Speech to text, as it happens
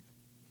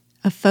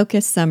A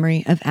focused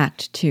summary of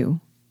Act 2.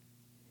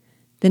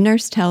 The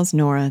nurse tells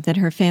Nora that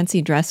her fancy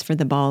dress for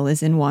the ball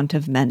is in want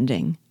of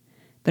mending,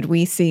 but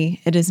we see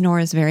it is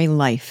Nora's very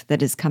life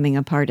that is coming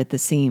apart at the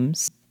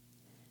seams.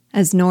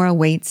 As Nora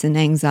waits in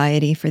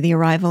anxiety for the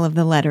arrival of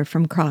the letter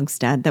from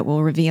Krogstad that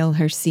will reveal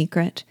her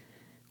secret,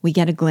 we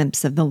get a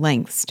glimpse of the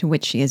lengths to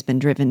which she has been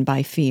driven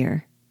by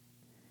fear.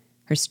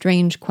 Her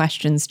strange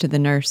questions to the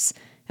nurse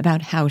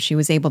about how she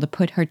was able to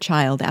put her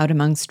child out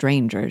among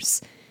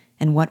strangers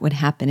and what would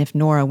happen if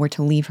Nora were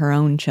to leave her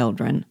own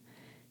children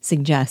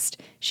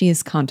suggest she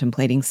is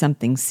contemplating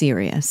something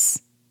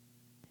serious.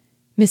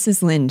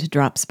 Mrs. Lind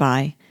drops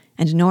by,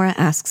 and Nora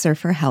asks her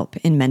for help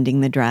in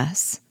mending the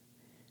dress.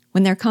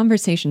 When their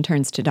conversation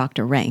turns to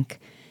Dr. Rank,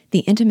 the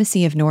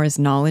intimacy of Nora's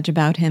knowledge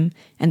about him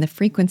and the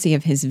frequency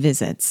of his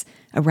visits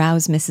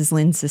arouse Mrs.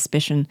 Lind's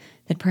suspicion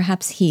that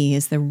perhaps he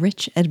is the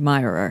rich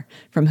admirer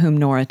from whom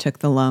Nora took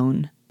the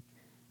loan.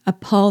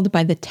 Appalled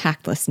by the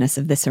tactlessness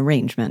of this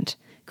arrangement,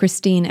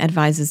 Christine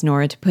advises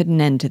Nora to put an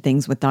end to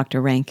things with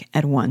Dr. Rank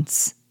at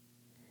once.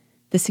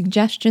 The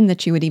suggestion that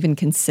she would even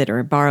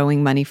consider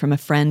borrowing money from a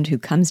friend who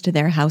comes to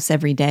their house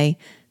every day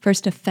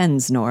first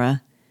offends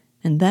Nora,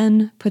 and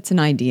then puts an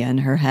idea in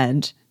her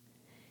head.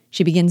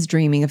 She begins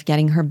dreaming of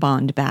getting her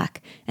bond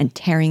back and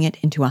tearing it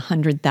into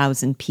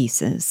 100,000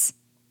 pieces.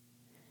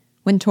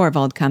 When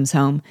Torvald comes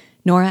home,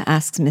 Nora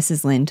asks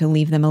Mrs. Lind to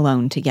leave them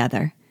alone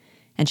together,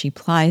 and she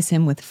plies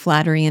him with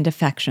flattery and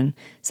affection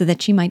so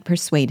that she might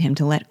persuade him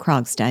to let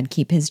Krogstad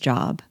keep his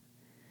job.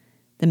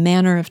 The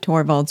manner of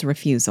Torvald's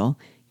refusal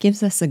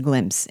gives us a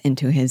glimpse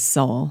into his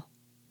soul.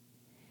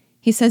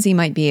 He says he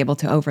might be able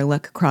to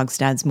overlook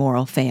Krogstad's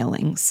moral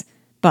failings,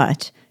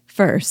 but,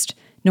 first,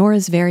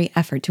 Nora's very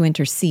effort to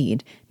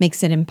intercede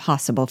makes it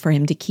impossible for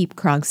him to keep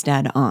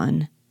Krogstad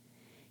on.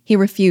 He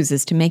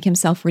refuses to make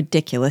himself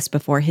ridiculous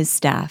before his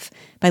staff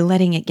by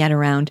letting it get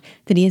around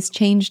that he has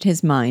changed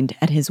his mind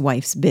at his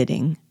wife's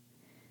bidding.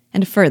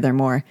 And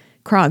furthermore,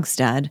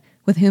 Krogstad,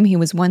 with whom he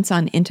was once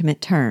on intimate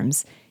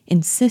terms,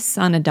 insists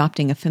on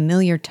adopting a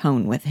familiar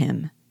tone with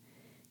him.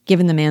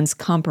 Given the man's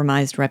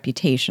compromised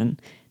reputation,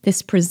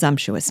 this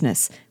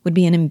presumptuousness would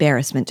be an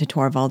embarrassment to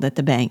Torvald at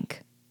the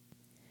bank.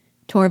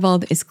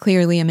 Torvald is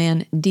clearly a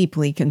man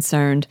deeply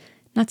concerned,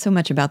 not so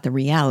much about the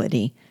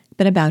reality,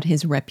 but about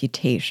his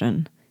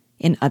reputation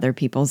in other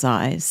people's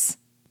eyes.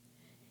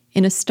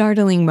 In a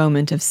startling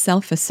moment of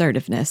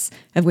self-assertiveness,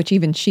 of which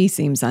even she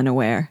seems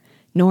unaware,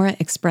 Nora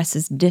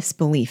expresses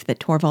disbelief that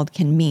Torvald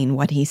can mean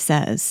what he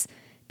says,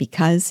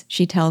 because,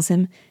 she tells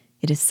him,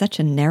 it is such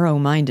a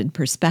narrow-minded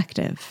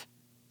perspective.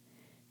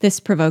 This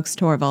provokes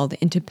Torvald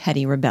into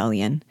petty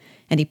rebellion,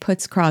 and he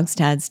puts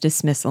Krogstad's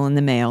dismissal in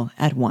the mail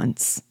at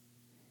once.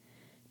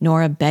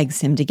 Nora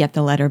begs him to get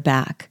the letter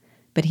back,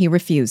 but he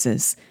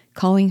refuses,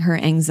 calling her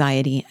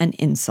anxiety an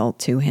insult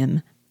to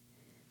him.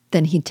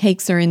 Then he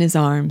takes her in his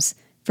arms,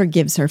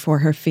 forgives her for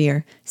her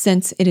fear,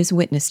 since it is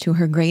witness to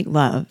her great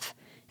love,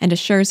 and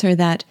assures her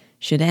that,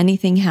 should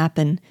anything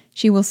happen,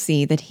 she will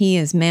see that he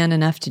is man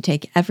enough to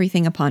take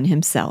everything upon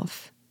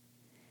himself.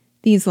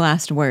 These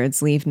last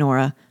words leave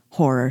Nora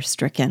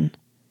horror-stricken.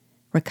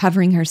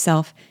 Recovering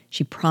herself,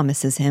 she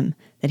promises him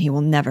that he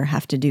will never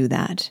have to do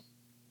that.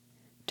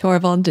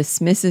 Torvald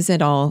dismisses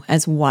it all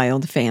as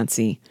wild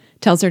fancy,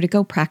 tells her to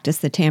go practice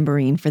the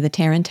tambourine for the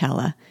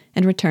tarantella,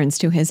 and returns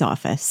to his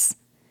office.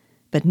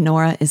 But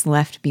Nora is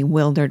left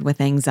bewildered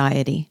with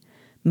anxiety,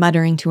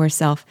 muttering to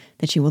herself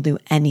that she will do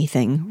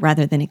anything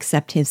rather than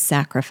accept his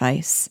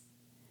sacrifice.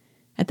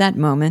 At that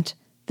moment,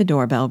 the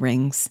doorbell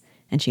rings,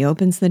 and she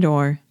opens the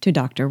door to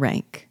Dr.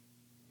 Rank.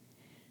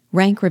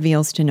 Rank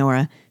reveals to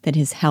Nora that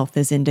his health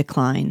is in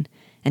decline,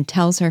 and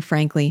tells her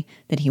frankly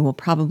that he will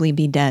probably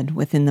be dead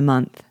within the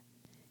month.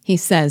 He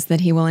says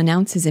that he will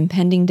announce his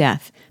impending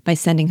death by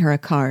sending her a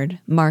card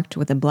marked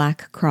with a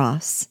black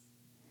cross.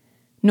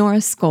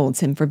 Nora scolds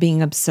him for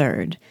being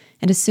absurd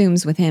and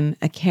assumes with him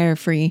a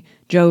carefree,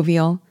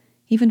 jovial,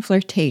 even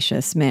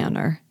flirtatious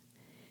manner.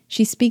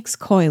 She speaks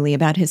coyly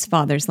about his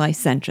father's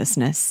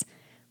licentiousness,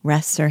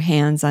 rests her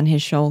hands on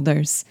his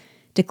shoulders,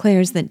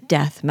 declares that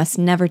death must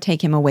never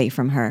take him away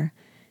from her,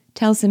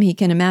 tells him he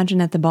can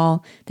imagine at the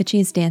ball that she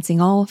is dancing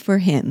all for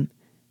him,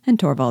 and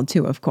Torvald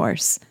too, of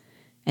course,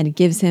 and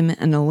gives him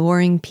an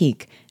alluring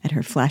peek at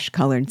her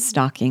flesh-colored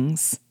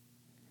stockings.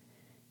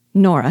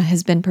 Nora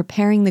has been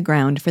preparing the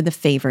ground for the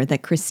favor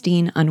that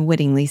Christine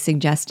unwittingly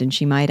suggested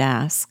she might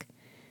ask,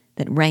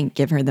 that Rank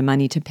give her the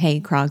money to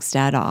pay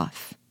Krogstad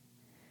off.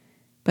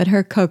 But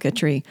her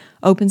coquetry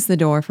opens the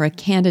door for a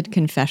candid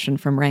confession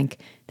from Rank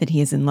that he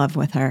is in love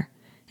with her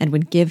and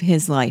would give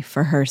his life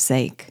for her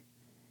sake.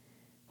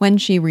 When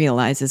she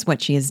realizes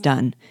what she has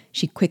done,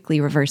 she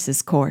quickly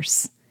reverses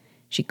course.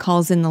 She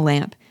calls in the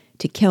lamp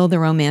to kill the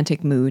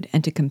romantic mood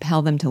and to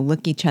compel them to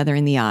look each other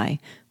in the eye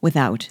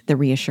without the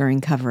reassuring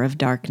cover of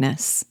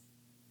darkness.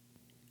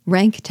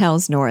 Rank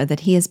tells Nora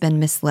that he has been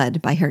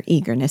misled by her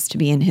eagerness to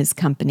be in his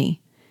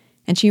company,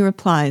 and she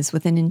replies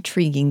with an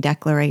intriguing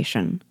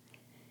declaration.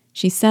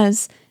 She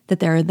says that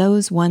there are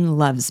those one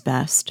loves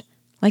best,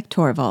 like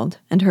Torvald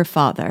and her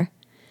father,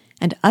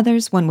 and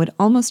others one would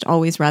almost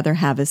always rather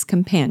have as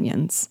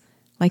companions,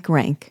 like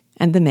Rank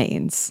and the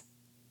maids.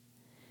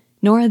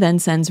 Nora then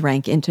sends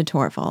Rank into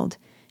Torvald,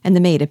 and the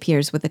maid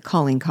appears with a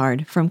calling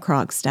card from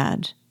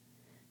Krogstad.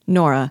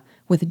 Nora,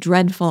 with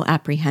dreadful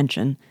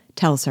apprehension,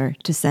 tells her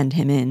to send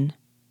him in.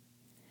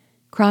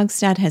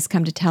 Krogstad has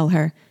come to tell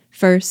her,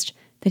 first,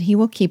 that he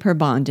will keep her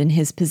bond in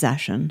his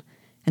possession,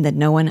 and that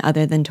no one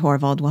other than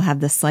Torvald will have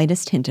the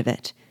slightest hint of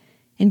it,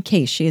 in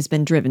case she has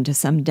been driven to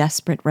some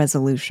desperate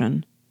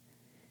resolution.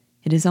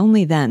 It is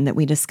only then that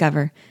we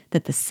discover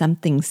that the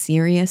something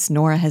serious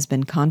Nora has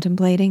been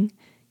contemplating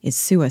is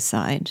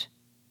suicide.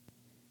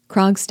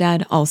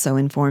 Krogstad also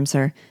informs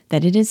her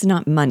that it is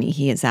not money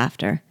he is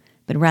after,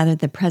 but rather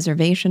the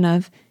preservation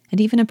of, and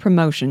even a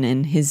promotion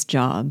in, his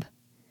job.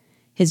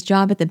 His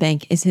job at the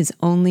bank is his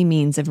only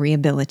means of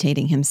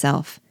rehabilitating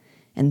himself,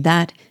 and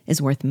that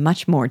is worth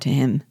much more to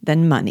him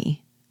than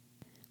money.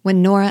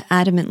 When Nora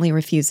adamantly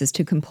refuses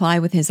to comply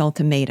with his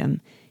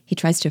ultimatum, he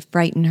tries to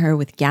frighten her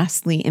with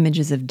ghastly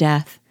images of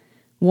death,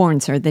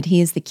 warns her that he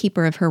is the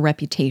keeper of her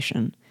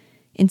reputation,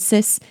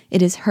 insists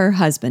it is her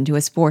husband who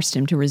has forced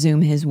him to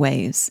resume his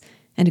ways,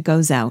 and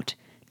goes out,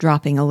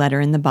 dropping a letter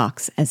in the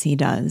box as he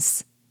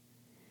does.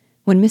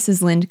 When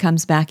Mrs. Lynde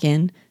comes back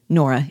in,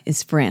 Nora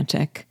is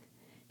frantic.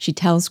 She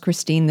tells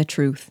Christine the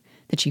truth,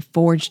 that she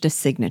forged a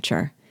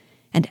signature,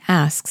 and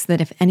asks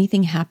that if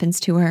anything happens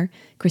to her,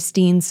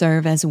 Christine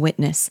serve as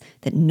witness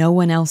that no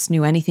one else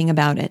knew anything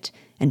about it,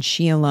 and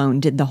she alone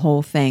did the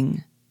whole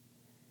thing.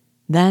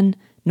 Then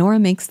Nora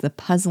makes the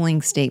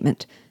puzzling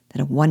statement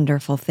that a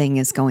wonderful thing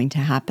is going to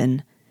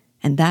happen,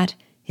 and that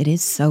it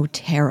is so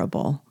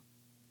terrible.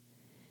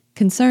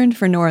 Concerned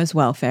for Nora's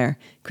welfare,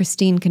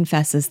 Christine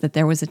confesses that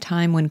there was a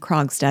time when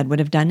Krogstad would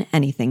have done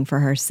anything for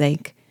her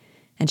sake,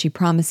 and she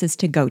promises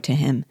to go to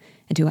him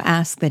and to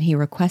ask that he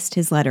request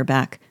his letter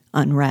back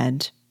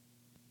unread.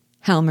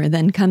 Helmer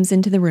then comes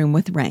into the room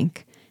with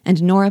Rank,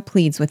 and Nora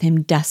pleads with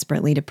him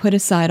desperately to put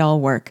aside all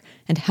work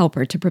and help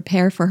her to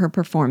prepare for her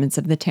performance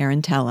of the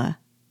Tarantella.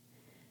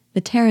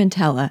 The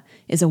Tarantella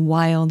is a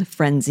wild,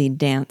 frenzied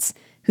dance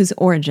whose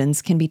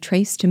origins can be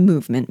traced to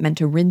movement meant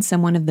to rid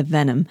someone of the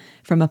venom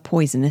from a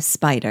poisonous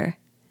spider.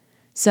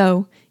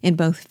 So, in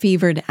both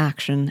fevered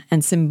action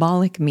and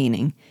symbolic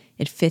meaning,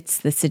 it fits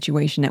the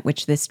situation at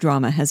which this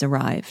drama has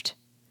arrived.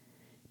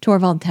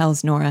 Torvald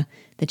tells Nora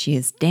that she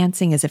is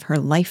dancing as if her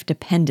life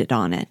depended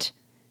on it,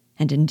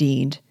 and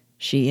indeed,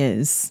 she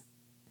is.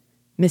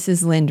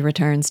 Mrs. Lynde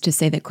returns to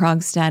say that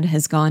Krogstad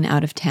has gone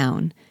out of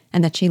town,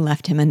 and that she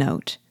left him a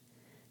note.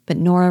 But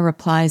Nora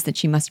replies that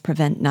she must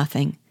prevent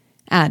nothing,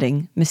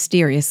 adding,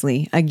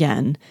 mysteriously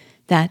again,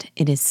 that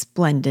it is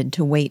splendid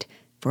to wait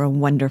for a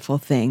wonderful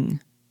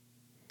thing.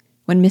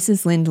 When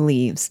Mrs. Lynde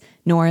leaves,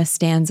 Nora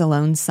stands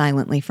alone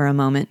silently for a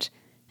moment,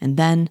 and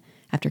then,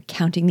 after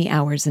counting the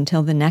hours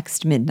until the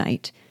next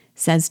midnight,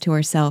 says to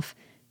herself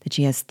that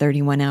she has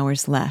 31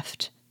 hours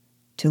left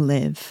to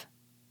live.